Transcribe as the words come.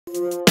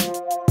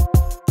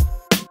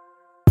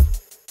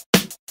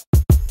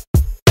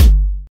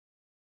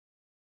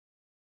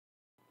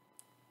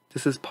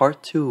This is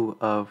part 2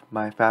 of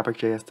my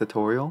Fabric.js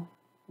tutorial.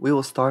 We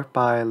will start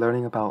by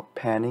learning about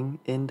panning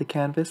in the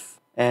canvas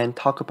and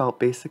talk about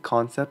basic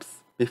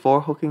concepts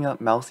before hooking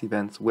up mouse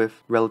events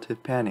with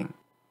relative panning.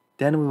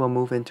 Then we will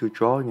move into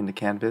drawing in the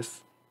canvas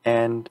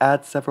and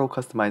add several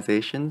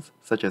customizations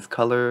such as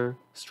color,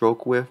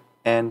 stroke width,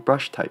 and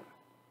brush type.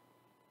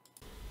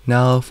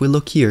 Now if we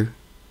look here,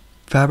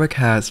 Fabric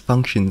has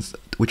functions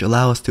which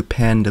allow us to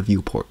pan the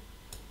viewport.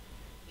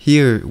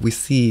 Here we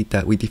see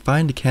that we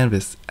define the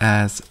canvas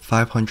as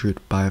 500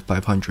 by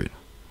 500.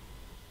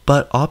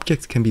 But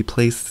objects can be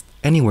placed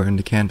anywhere in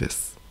the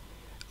canvas.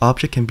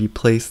 Object can be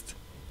placed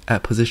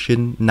at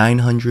position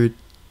 900,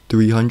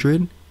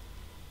 300,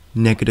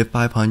 negative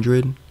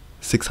 500,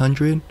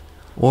 600,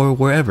 or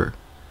wherever.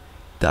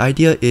 The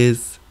idea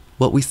is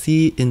what we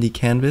see in the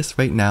canvas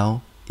right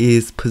now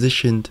is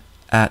positioned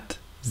at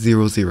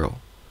 0, 0.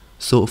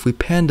 So if we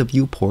pan the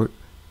viewport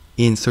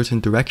in certain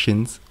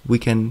directions, we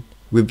can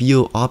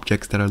reveal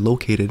objects that are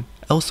located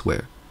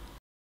elsewhere.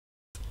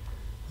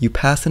 You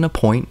pass in a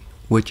point,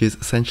 which is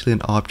essentially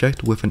an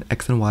object with an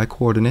x and y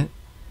coordinate.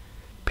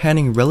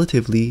 Panning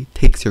relatively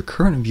takes your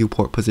current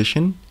viewport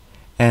position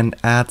and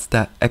adds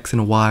that x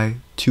and y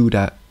to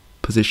that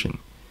position.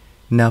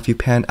 Now if you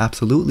pan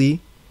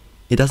absolutely,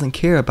 it doesn't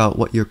care about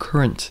what your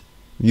current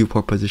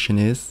viewport position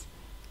is,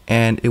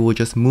 and it will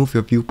just move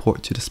your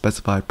viewport to the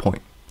specified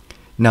point.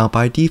 Now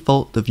by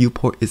default, the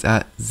viewport is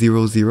at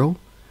 0, 0.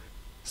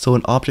 So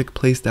an object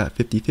placed at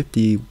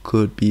 50-50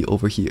 could be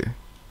over here.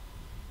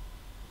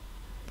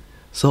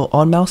 So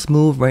on mouse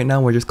move, right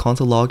now we're just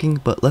console logging,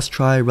 but let's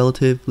try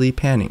relatively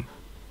panning.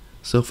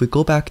 So if we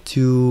go back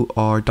to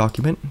our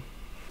document,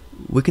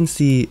 we can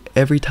see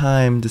every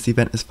time this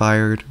event is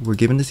fired, we're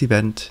given this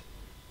event.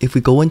 If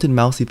we go into the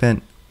mouse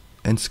event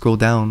and scroll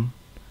down,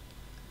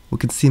 we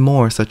can see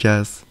more such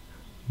as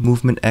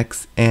movement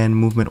X and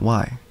movement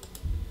Y.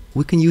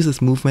 We can use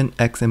this movement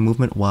X and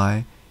movement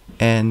Y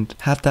and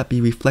have that be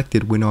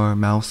reflected when our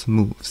mouse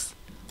moves.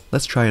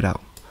 Let's try it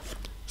out.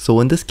 So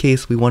in this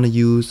case, we want to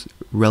use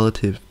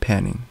relative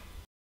panning.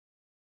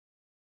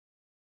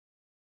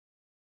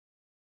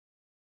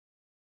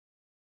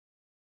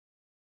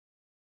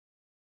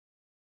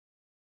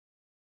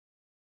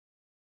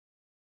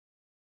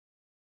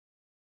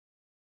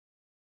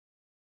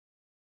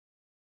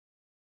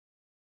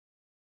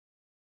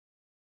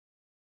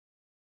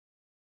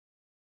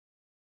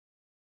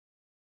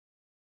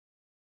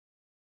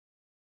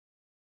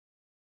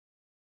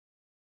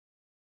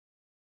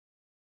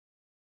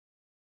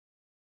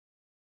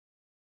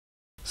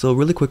 So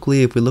really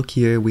quickly, if we look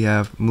here, we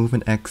have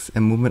movement X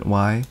and movement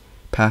Y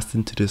passed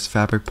into this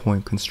Fabric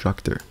point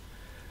constructor.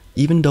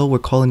 Even though we're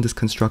calling this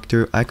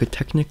constructor, I could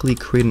technically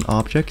create an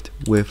object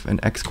with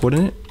an X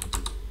coordinate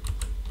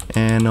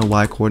and a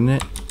Y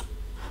coordinate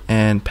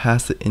and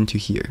pass it into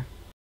here.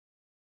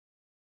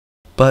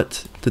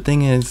 But the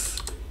thing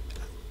is,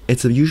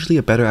 it's usually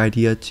a better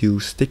idea to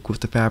stick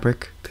with the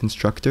Fabric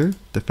constructor,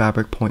 the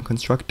Fabric point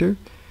constructor,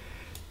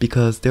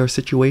 because there are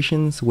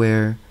situations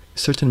where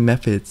certain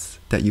methods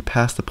that you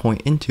pass the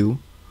point into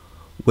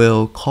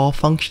will call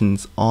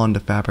functions on the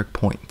Fabric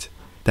point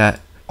that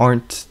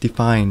aren't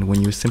defined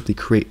when you simply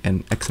create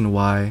an X and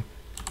Y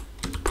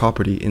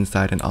property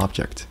inside an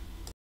object.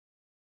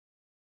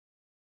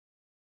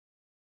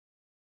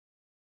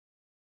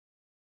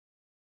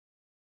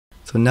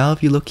 So now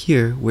if you look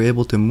here, we're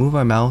able to move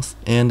our mouse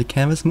and the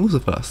canvas moves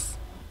with us.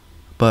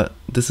 But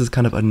this is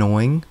kind of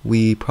annoying.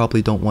 We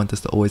probably don't want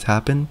this to always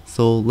happen,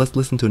 so let's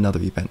listen to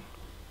another event.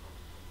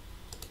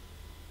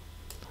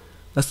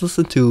 Let's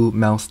listen to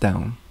mouse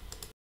down.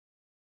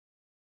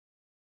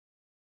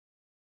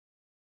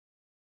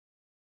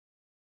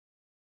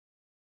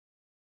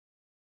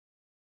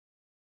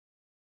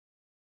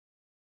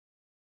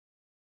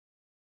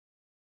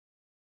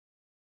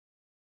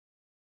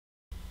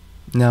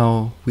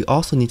 Now, we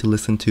also need to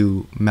listen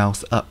to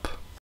mouse up.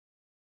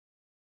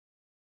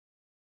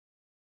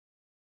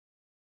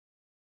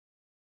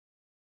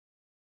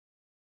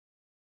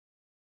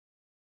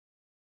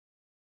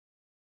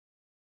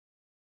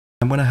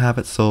 I'm going to have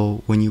it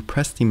so when you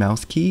press the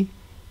mouse key,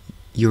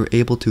 you're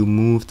able to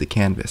move the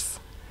canvas.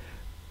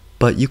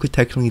 But you could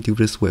technically do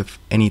this with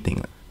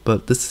anything,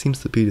 but this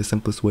seems to be the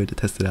simplest way to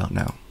test it out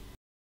now.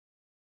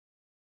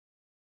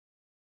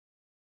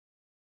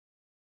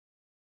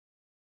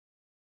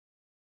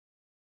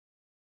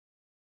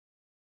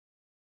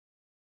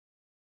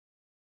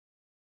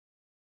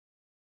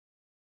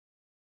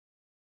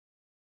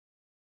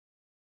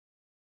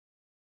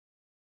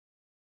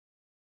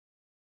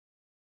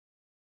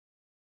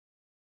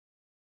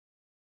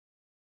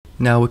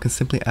 Now we can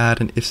simply add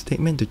an if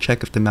statement to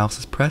check if the mouse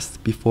is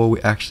pressed before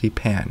we actually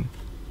pan.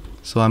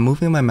 So I'm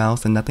moving my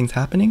mouse and nothing's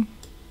happening,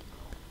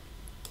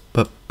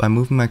 but by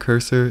moving my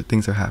cursor,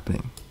 things are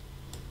happening.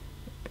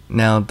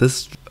 Now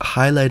this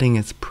highlighting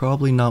is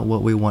probably not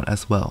what we want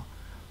as well.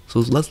 So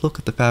let's look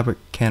at the Fabric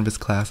Canvas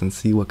class and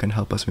see what can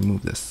help us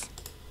remove this.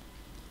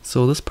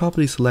 So this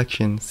property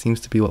selection seems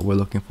to be what we're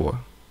looking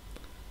for.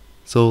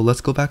 So let's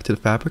go back to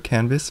the Fabric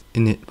Canvas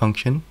init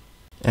function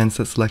and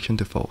set selection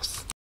to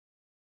false.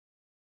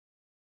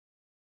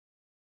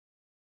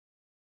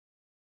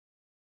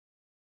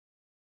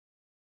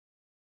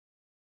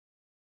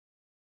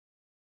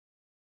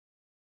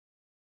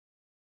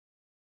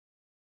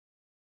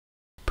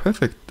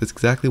 Perfect, that's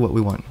exactly what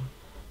we want.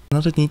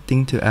 Another neat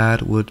thing to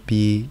add would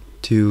be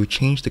to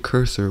change the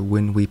cursor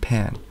when we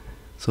pan.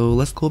 So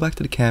let's go back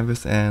to the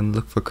canvas and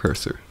look for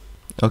cursor.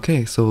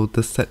 Okay, so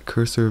the set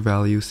cursor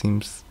value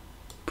seems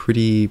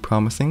pretty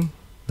promising.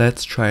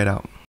 Let's try it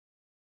out.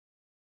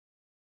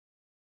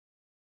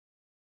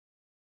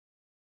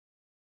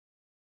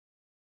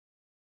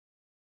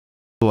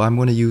 So I'm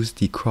going to use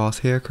the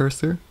crosshair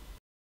cursor.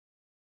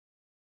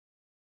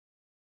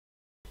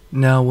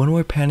 Now when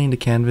we're panning the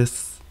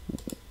canvas,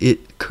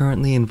 it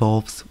currently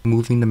involves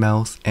moving the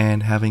mouse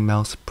and having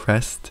mouse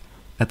pressed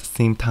at the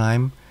same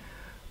time,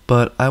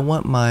 but I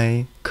want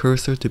my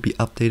cursor to be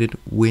updated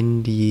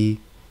when the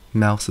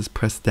mouse is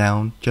pressed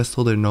down, just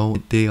so they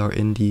know they are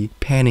in the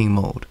panning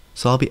mode.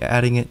 So I'll be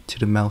adding it to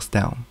the mouse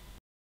down.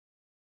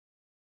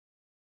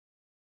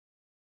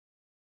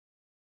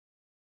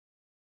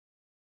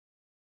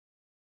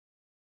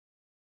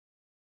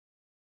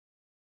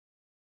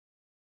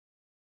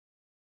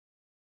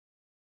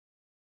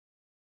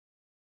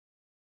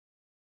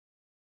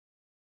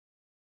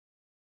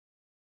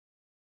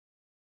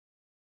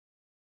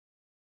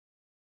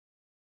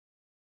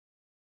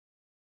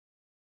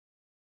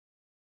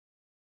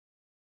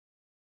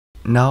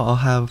 Now I'll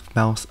have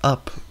mouse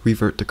up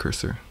revert the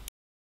cursor.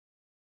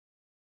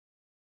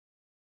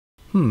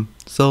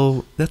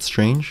 So that's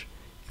strange.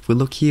 If we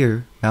look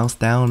here, mouse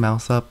down,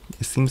 mouse up,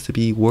 it seems to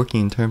be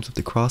working in terms of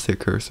the crosshair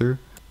cursor,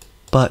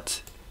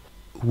 but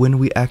when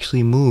we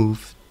actually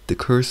move, the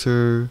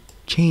cursor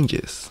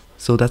changes.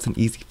 So that's an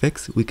easy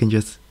fix. We can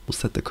just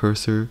set the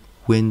cursor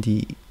when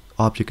the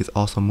object is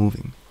also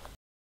moving.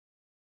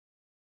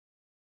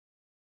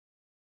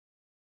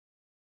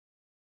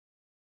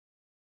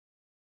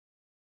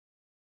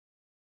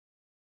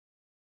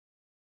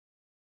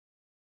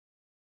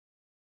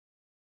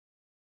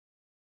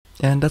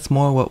 And that's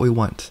more what we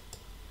want.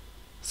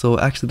 So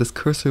actually this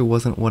cursor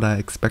wasn't what I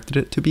expected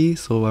it to be,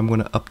 so I'm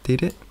going to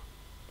update it.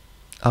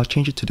 I'll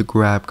change it to the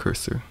grab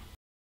cursor.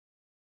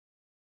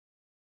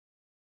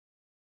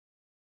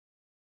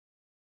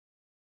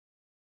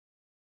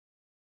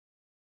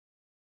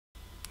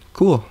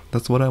 Cool,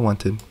 that's what I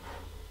wanted.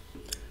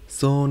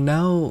 So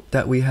now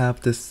that we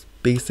have this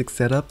basic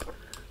setup,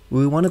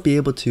 we want to be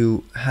able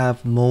to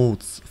have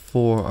modes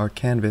for our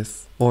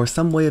canvas, or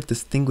some way of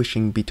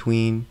distinguishing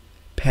between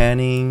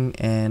panning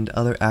and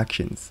other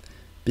actions.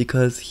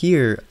 Because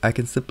here, I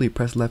can simply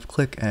press left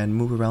click and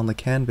move around the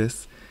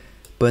canvas,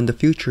 but in the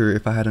future,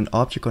 if I had an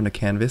object on the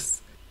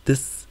canvas,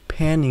 this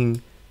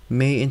panning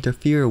may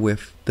interfere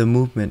with the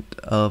movement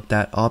of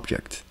that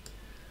object.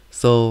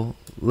 So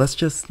let's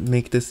just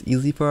make this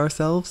easy for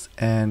ourselves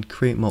and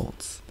create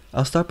modes.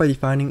 I'll start by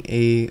defining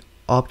a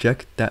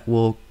object that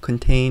will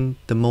contain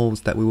the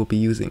modes that we will be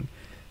using.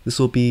 This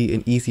will be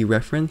an easy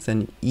reference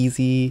and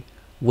easy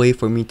way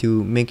for me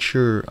to make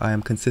sure I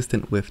am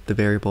consistent with the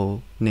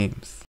variable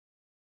names.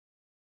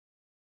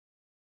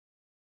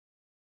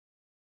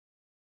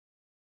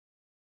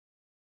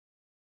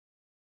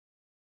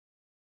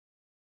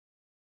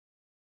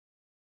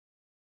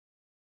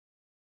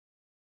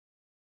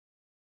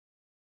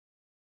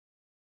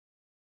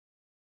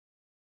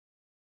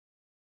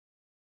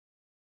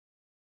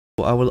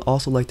 I would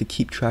also like to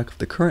keep track of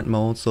the current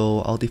mode, so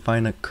I'll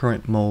define a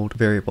current mode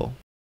variable.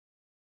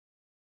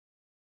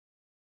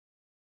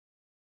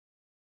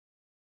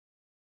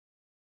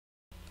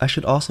 I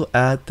should also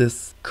add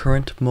this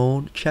current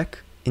mode check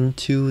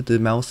into the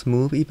mouse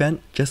move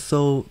event, just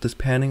so this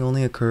panning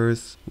only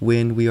occurs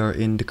when we are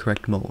in the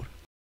correct mode.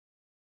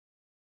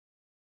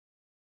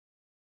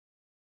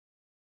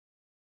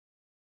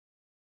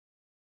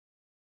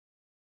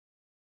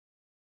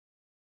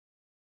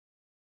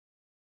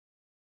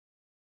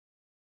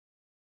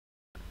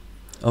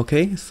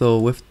 Okay, so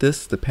with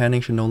this, the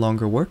panning should no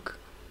longer work.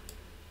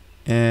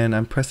 And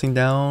I'm pressing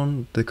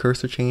down, the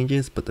cursor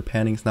changes, but the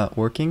panning's not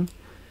working.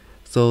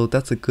 So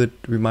that's a good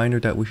reminder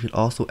that we should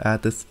also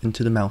add this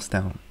into the mouse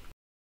down.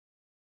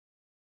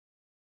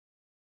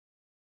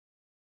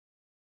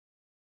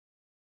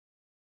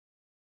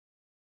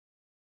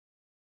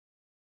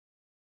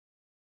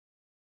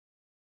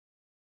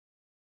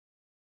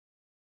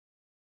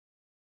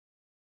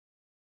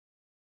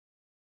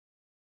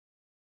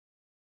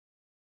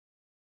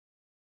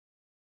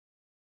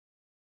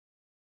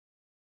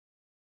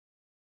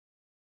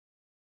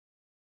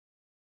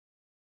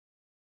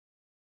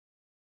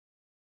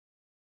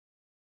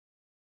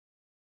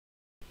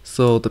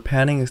 So the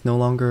panning is no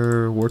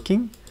longer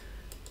working,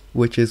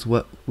 which is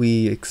what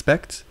we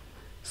expect.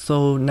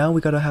 So now we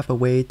gotta have a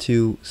way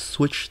to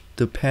switch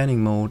the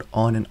panning mode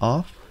on and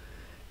off.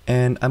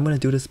 And I'm gonna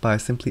do this by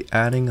simply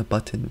adding a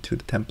button to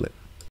the template.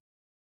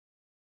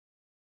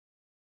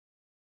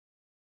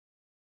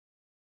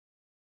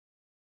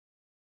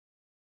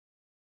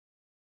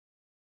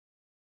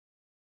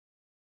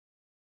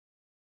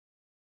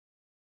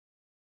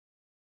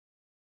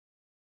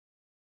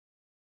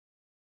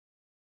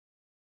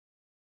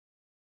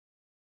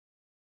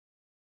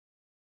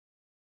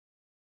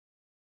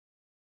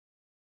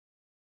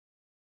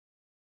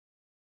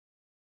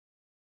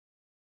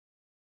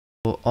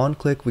 So on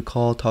click we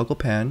call toggle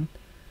pan.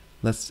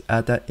 Let's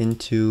add that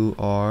into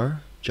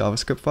our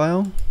JavaScript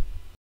file.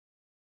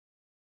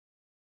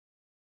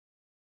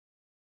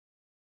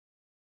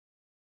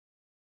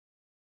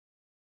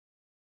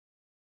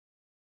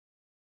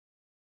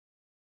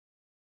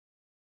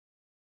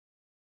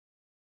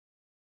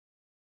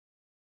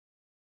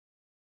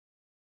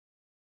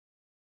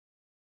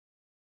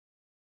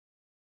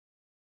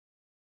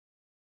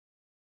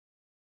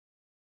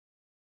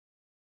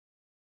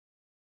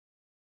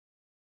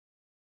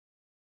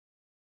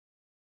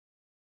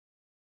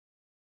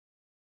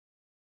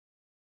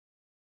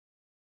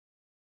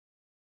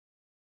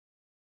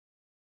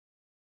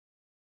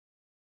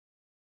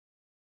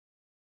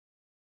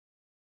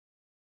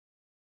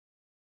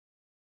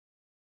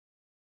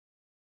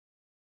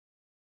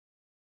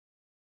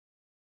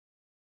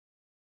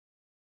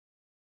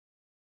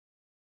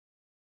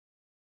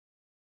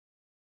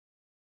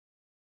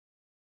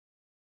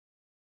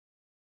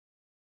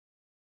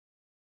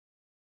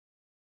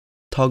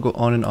 Toggle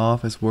on and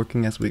off is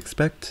working as we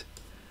expect.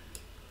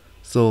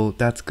 So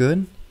that's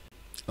good.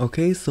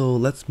 Okay, so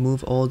let's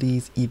move all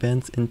these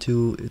events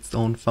into its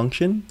own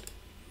function.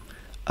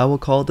 I will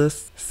call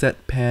this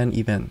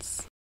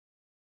setPanEvents.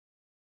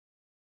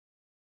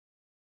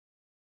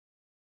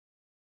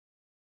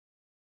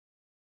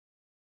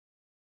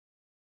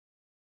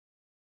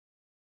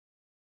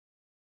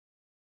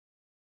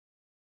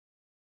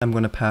 I'm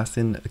going to pass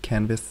in a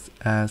canvas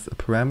as a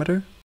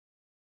parameter.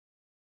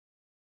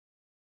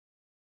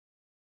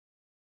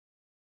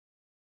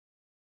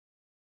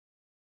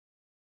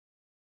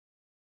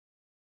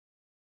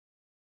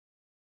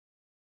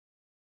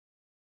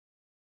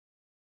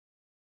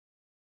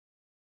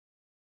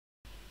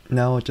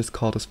 Now I'll just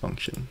call this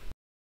function.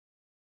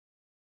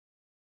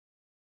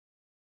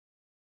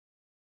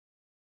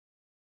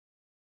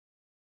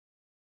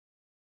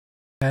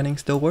 Panning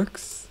still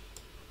works,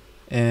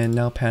 and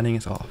now panning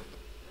is off.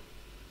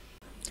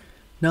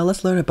 Now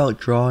let's learn about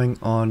drawing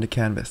on the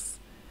canvas.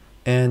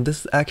 And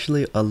this is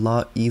actually a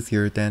lot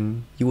easier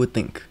than you would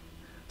think.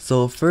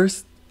 So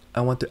first,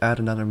 I want to add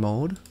another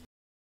mode.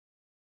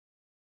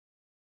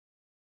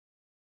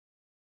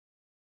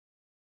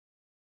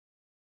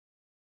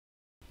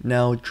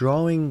 Now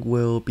drawing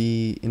will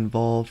be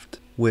involved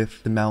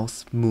with the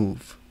mouse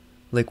move,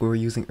 like we were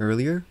using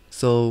earlier.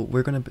 So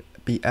we're going to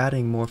be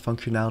adding more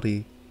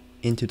functionality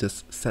into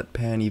this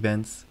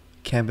setPanEvents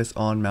canvas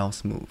on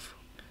mouse move.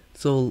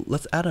 So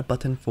let's add a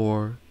button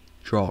for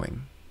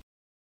drawing.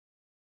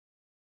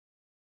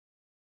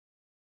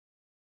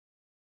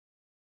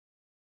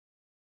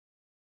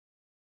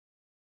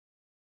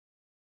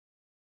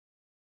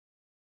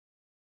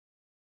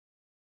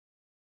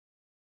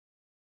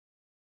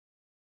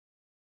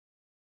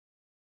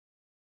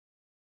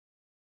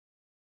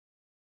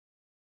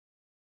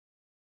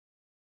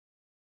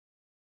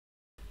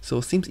 So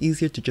it seems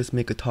easier to just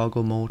make a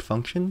toggle mode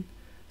function,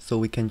 so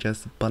we can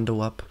just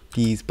bundle up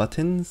these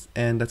buttons,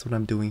 and that's what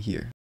I'm doing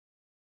here.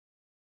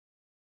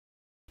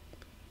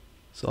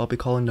 So I'll be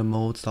calling the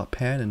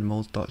modes.pan and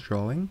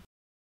modes.drawing.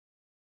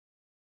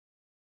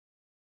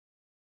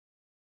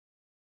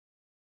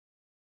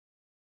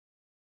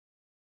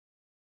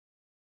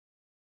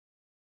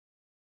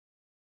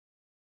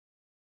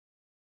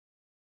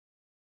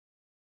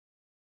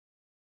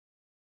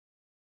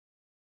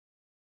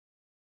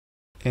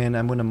 And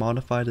I'm going to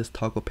modify this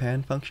toggle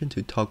pan function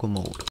to toggle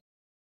mode.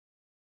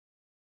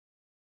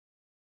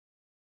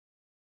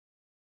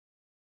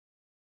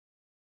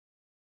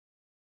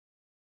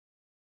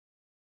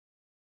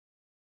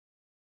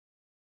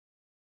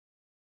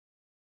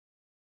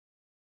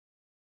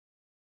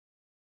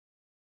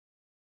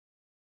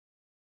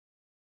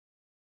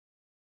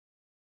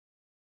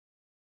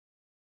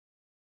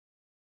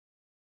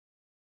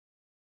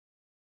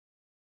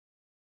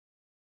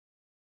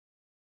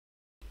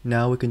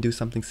 Now we can do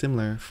something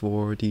similar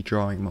for the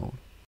drawing mode.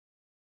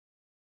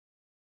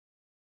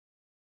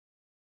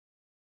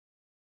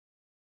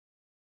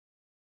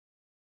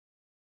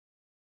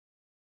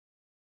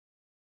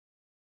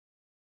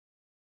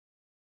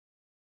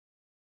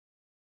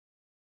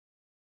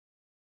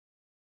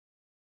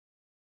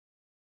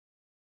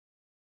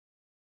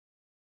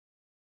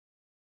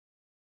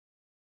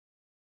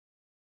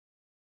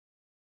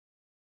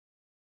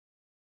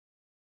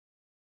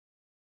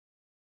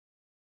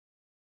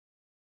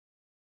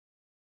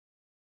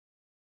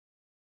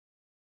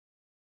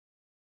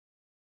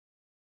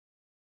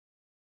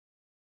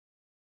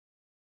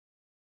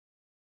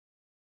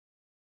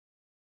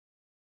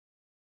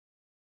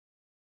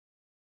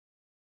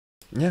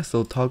 Yeah,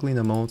 so toggling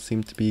the mode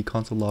seems to be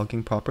console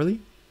logging properly.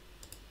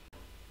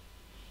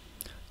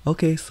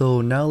 Okay,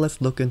 so now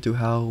let's look into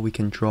how we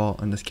can draw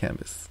on this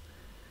canvas.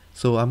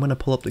 So I'm going to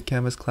pull up the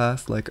canvas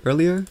class like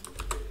earlier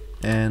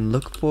and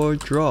look for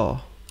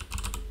draw.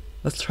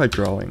 Let's try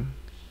drawing.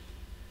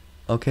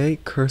 Okay,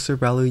 cursor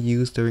value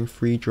used during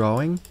free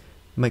drawing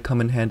might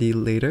come in handy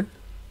later.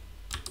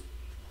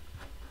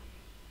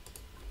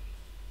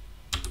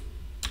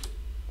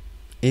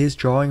 Is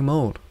drawing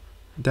mode.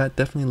 That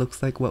definitely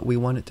looks like what we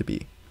want it to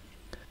be.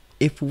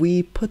 If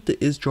we put the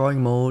isDrawing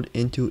mode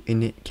into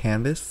init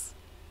canvas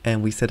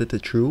and we set it to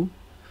true,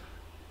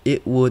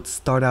 it would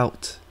start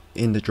out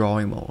in the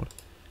drawing mode.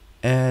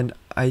 And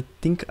I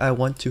think I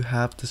want to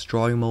have this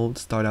drawing mode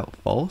start out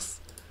false,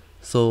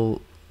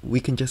 so we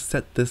can just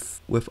set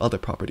this with other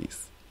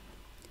properties.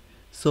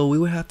 So we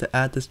would have to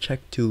add this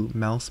check to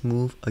mouse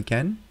move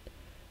again,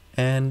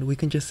 and we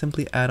can just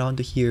simply add on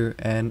to here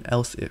and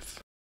else if.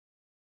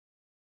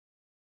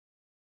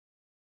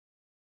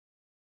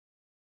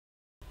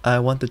 I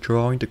want the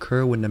drawing to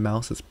occur when the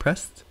mouse is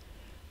pressed,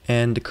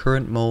 and the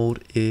current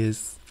mode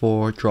is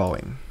for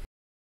drawing.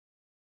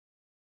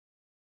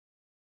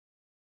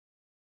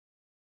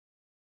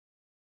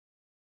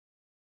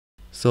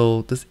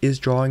 So this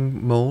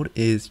isDrawing mode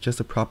is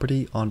just a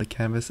property on the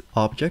canvas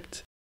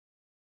object.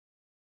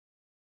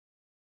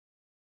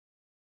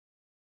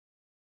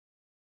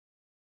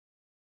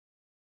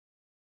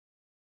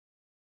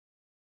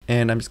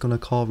 And I'm just going to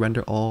call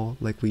render all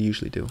like we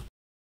usually do.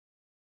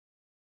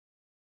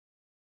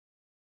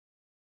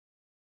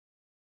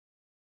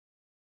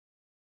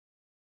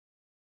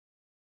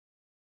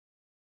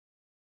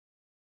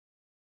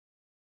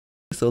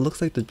 So it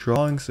looks like the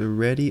drawing's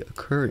already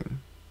occurring.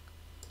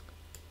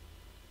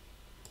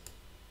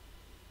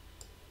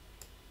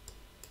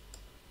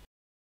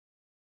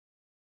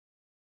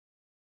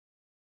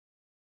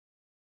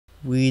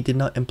 We did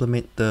not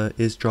implement the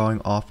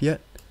isDrawing off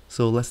yet,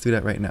 so let's do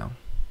that right now.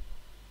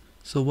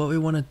 So what we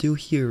want to do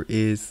here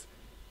is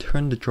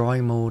turn the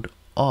drawing mode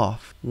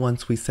off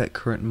once we set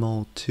current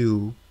mode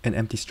to an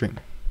empty string.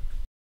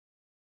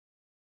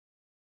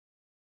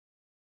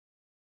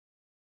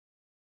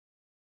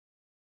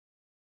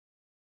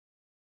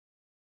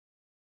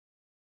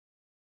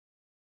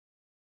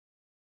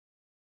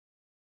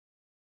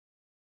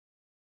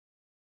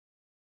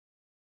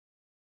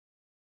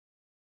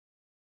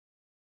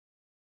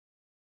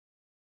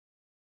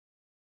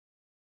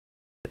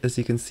 As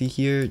you can see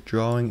here,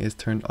 drawing is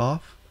turned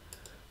off,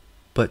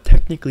 but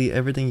technically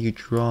everything you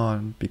draw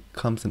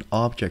becomes an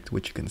object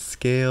which you can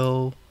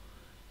scale,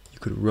 you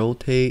could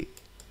rotate,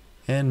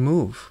 and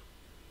move.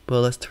 But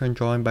let's turn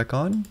drawing back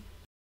on.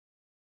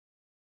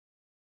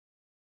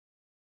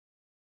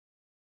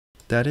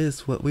 That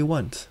is what we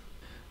want.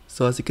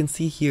 So as you can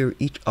see here,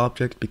 each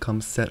object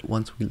becomes set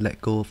once we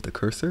let go of the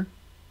cursor.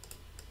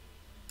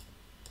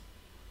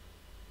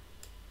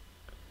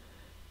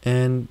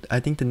 And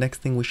I think the next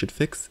thing we should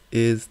fix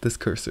is this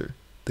cursor.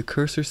 The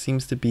cursor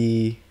seems to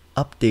be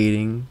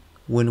updating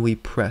when we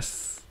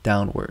press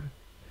downward.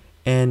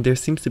 And there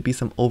seems to be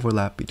some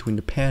overlap between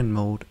the pan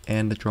mode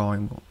and the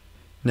drawing mode.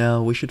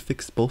 Now we should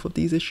fix both of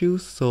these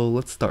issues, so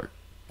let's start.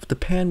 With the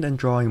pan and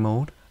drawing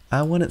mode,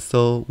 I want it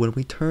so when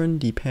we turn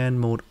the pan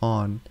mode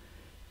on,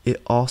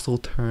 it also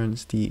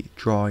turns the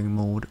drawing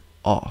mode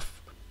off.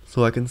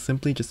 So I can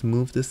simply just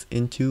move this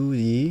into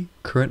the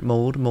current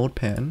mode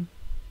pan.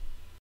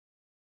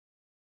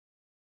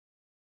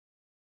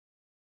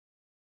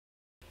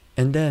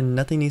 And then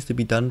nothing needs to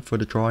be done for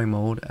the drawing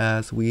mode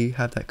as we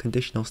have that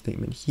conditional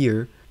statement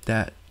here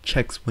that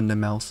checks when the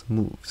mouse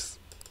moves.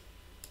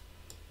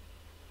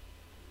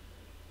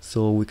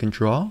 So we can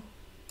draw,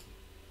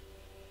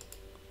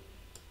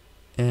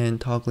 and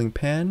toggling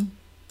pan,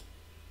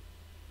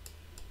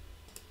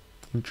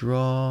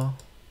 draw,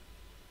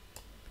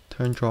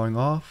 turn drawing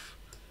off,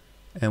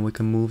 and we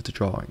can move the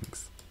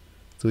drawings.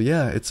 So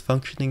yeah, it's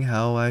functioning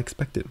how I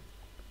expected.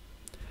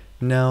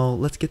 Now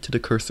let's get to the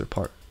cursor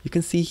part. You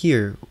can see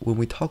here, when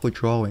we toggle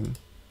drawing,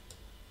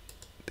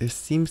 there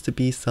seems to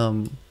be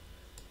some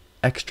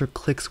extra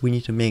clicks we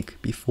need to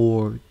make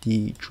before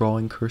the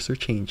drawing cursor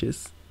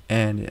changes,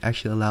 and it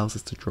actually allows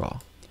us to draw.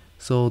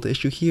 So the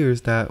issue here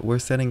is that we're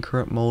setting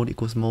current mode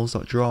equals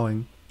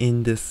modes.drawing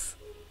in this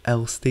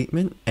else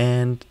statement,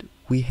 and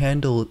we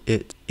handled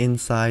it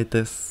inside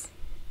this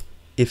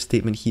if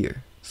statement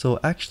here. So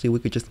actually we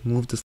could just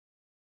move this.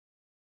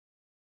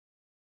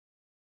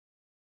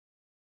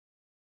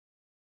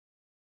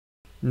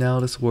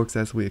 Now this works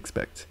as we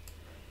expect.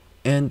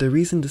 And the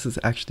reason this is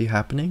actually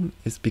happening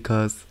is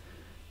because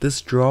this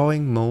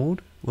drawing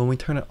mode, when we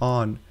turn it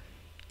on,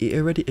 it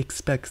already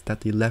expects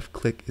that the left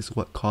click is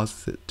what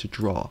causes it to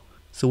draw.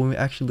 So when we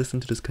actually listen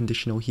to this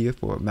conditional here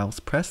for mouse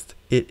pressed,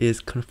 it is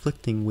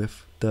conflicting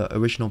with the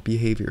original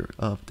behavior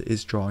of the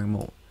isDrawing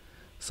mode.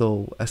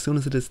 So as soon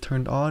as it is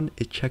turned on,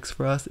 it checks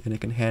for us and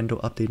it can handle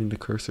updating the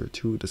cursor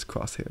to this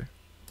crosshair.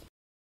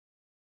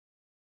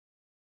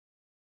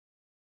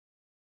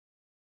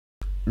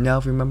 Now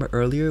if you remember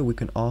earlier, we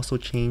can also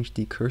change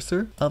the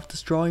cursor of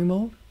this drawing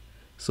mode.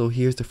 So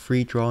here's the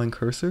free drawing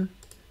cursor.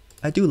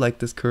 I do like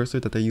this cursor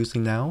that they're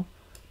using now,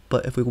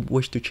 but if we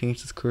wish to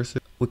change this cursor,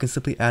 we can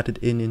simply add it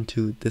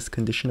into this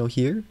conditional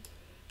here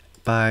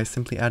by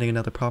simply adding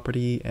another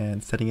property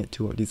and setting it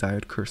to our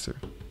desired cursor.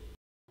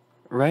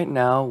 Right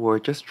now we're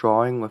just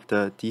drawing with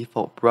the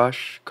default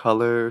brush,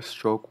 color,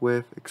 stroke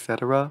width,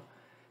 etc.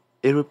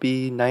 It would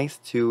be nice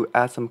to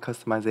add some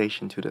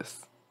customization to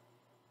this.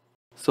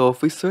 So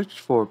if we search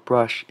for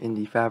brush in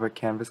the Fabric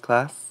Canvas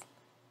class,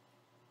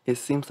 it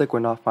seems like we're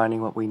not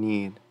finding what we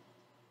need.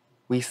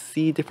 We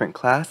see different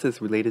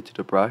classes related to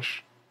the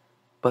brush,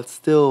 but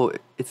still,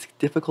 it's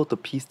difficult to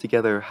piece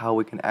together how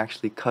we can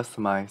actually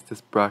customize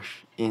this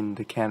brush in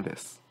the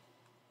canvas.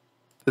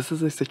 This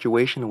is a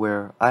situation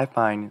where I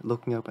find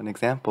looking up an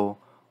example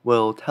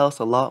will tell us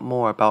a lot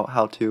more about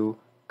how to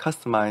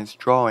customize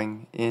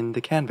drawing in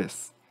the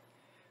canvas.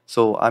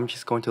 So I'm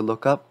just going to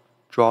look up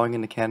drawing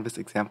in the canvas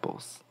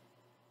examples.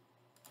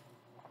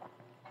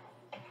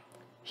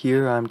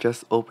 Here I'm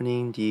just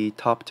opening the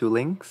top two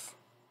links.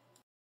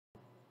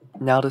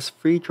 Now this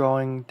free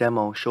drawing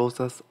demo shows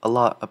us a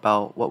lot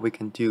about what we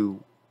can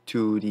do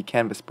to the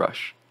canvas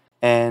brush.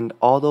 And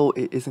although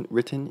it isn't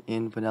written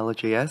in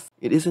Vanilla.js,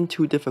 it isn't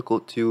too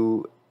difficult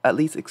to at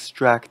least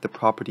extract the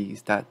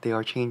properties that they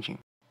are changing.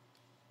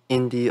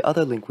 In the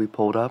other link we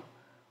pulled up,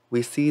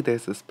 we see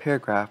there's this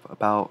paragraph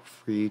about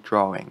free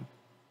drawing.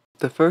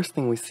 The first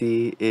thing we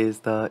see is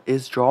the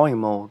isDrawing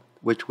mode,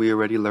 which we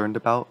already learned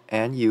about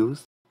and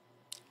used.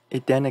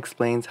 It then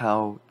explains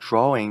how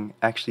drawing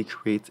actually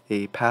creates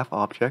a path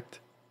object.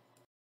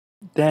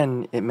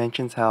 Then it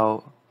mentions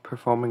how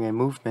performing a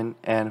movement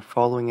and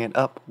following it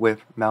up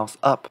with mouse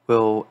up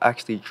will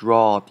actually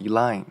draw the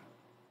line,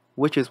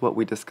 which is what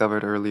we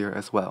discovered earlier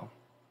as well.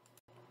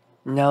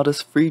 Now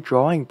this free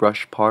drawing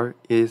brush part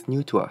is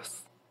new to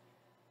us.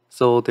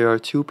 So there are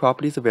two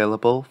properties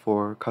available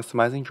for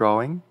customizing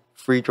drawing: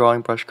 free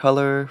drawing brush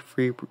color,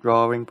 free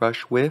drawing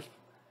brush width,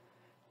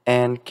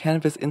 and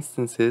canvas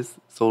instances,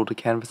 so the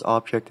canvas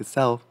object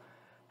itself,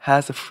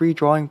 has a free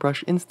drawing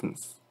brush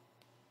instance.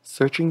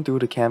 Searching through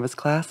the canvas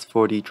class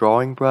for the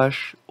drawing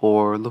brush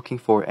or looking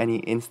for any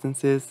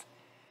instances,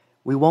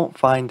 we won't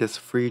find this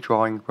free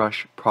drawing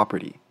brush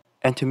property.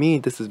 And to me,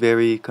 this is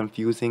very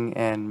confusing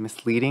and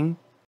misleading,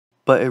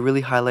 but it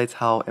really highlights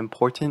how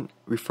important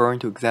referring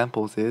to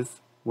examples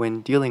is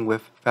when dealing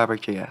with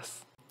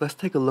Fabric.js. Let's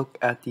take a look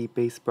at the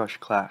base brush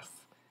class.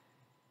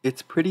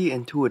 It's pretty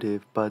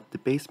intuitive, but the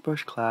base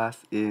brush class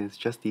is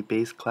just the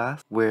base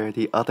class where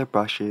the other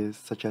brushes,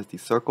 such as the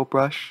circle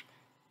brush,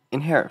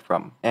 inherit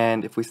from.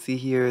 And if we see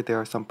here, there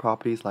are some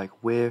properties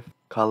like width,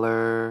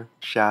 color,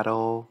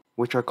 shadow,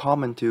 which are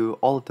common to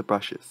all of the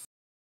brushes.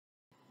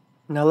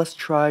 Now let's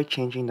try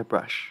changing the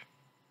brush.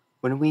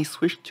 When we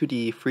switch to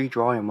the free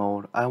drawing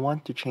mode, I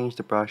want to change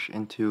the brush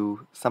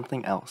into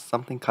something else,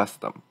 something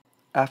custom.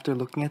 After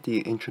looking at the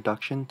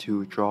introduction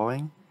to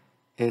drawing,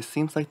 it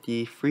seems like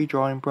the free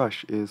drawing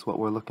brush is what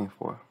we're looking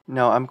for.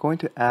 Now I'm going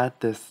to add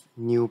this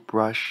new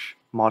brush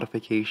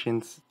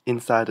modifications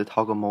inside the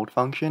toggle mode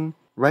function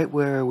right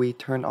where we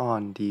turn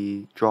on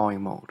the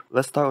drawing mode.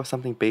 Let's start with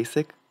something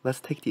basic. Let's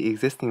take the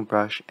existing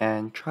brush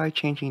and try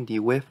changing the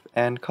width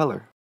and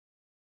color.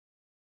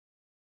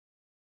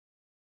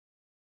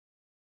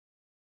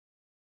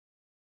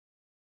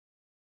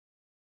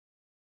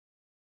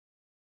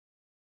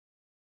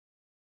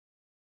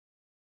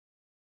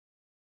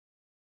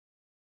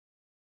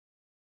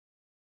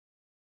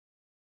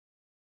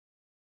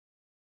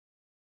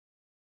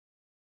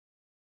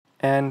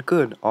 And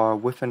good, our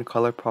width and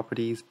color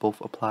properties both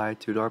apply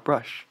to our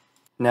brush.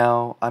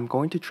 Now I'm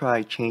going to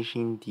try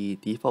changing the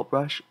default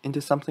brush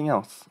into something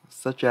else,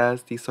 such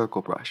as the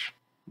circle brush.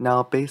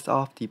 Now based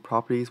off the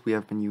properties we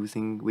have been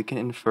using, we can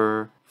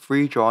infer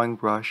free drawing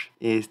brush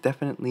is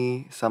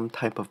definitely some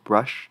type of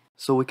brush,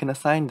 so we can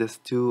assign this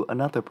to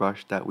another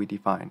brush that we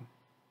define.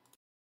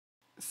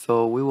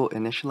 So we will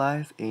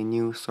initialize a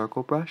new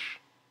circle brush.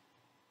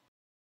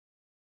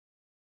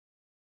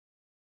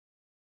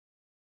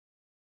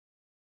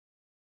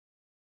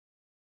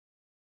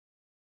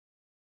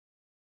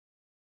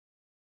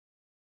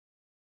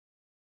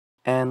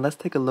 And let's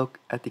take a look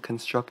at the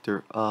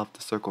constructor of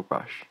the circle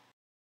brush.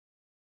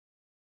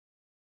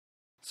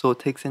 So it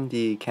takes in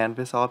the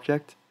canvas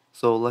object,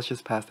 so let's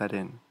just pass that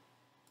in.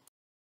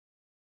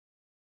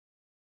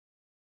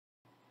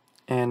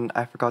 And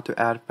I forgot to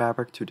add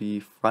fabric to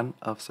the front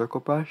of circle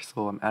brush,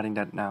 so I'm adding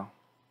that now.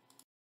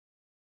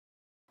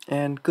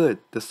 And good,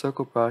 the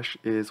circle brush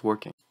is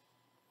working.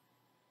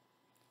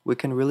 We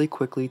can really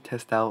quickly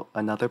test out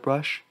another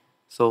brush,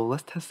 so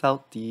let's test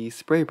out the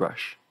spray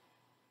brush.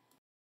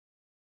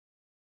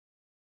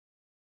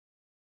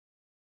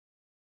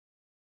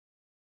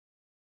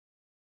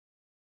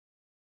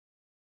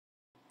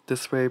 The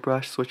spray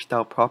brush switched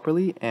out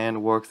properly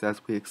and works as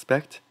we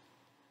expect.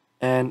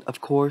 And of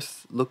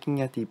course,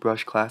 looking at the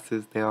brush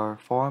classes, there are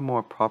far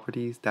more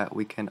properties that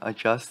we can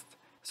adjust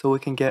so we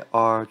can get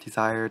our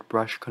desired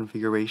brush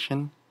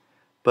configuration.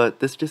 But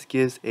this just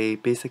gives a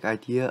basic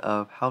idea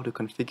of how to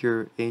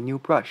configure a new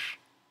brush.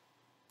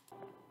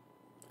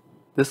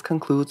 This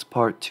concludes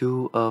part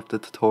 2 of the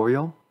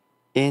tutorial.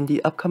 In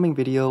the upcoming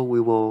video, we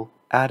will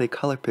add a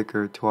color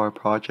picker to our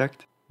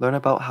project, learn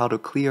about how to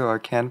clear our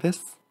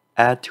canvas,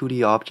 add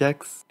 2D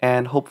objects,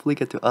 and hopefully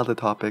get to other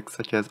topics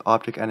such as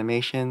object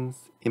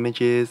animations,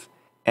 images,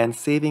 and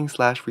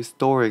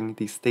saving/restoring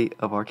the state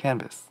of our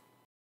canvas.